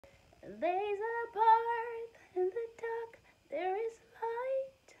Days are apart, in the dark there is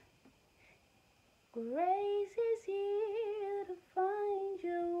light. Grace is here to find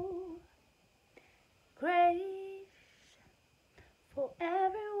you. Grace for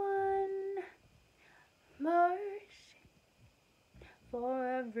everyone, mercy for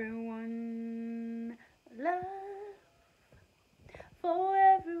everyone, love for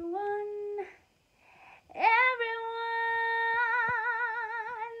everyone, everyone.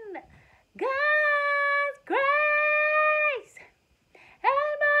 God's grace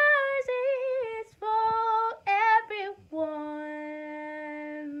and mercy is for everyone.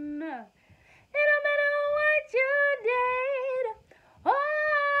 It don't matter what you did,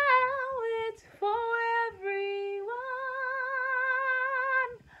 oh, it's for everyone.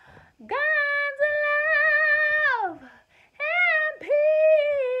 God's love and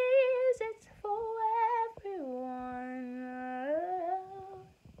peace, it's for everyone.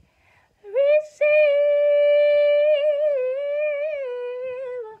 Receive,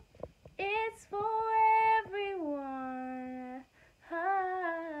 it's for everyone.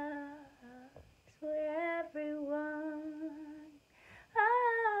 It's for everyone.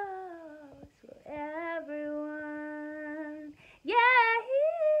 It's for everyone. Yeah,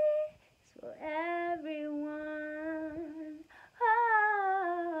 it's for everyone.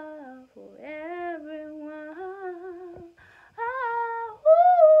 For everyone.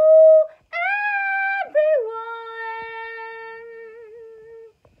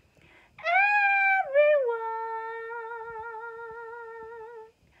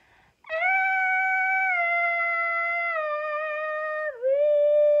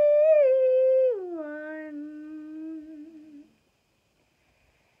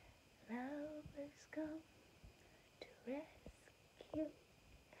 Love has come to rescue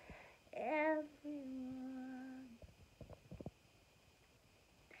everyone.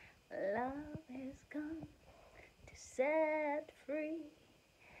 Love has come to set free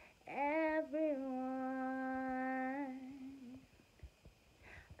everyone.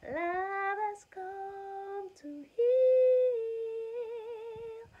 Love has come to heal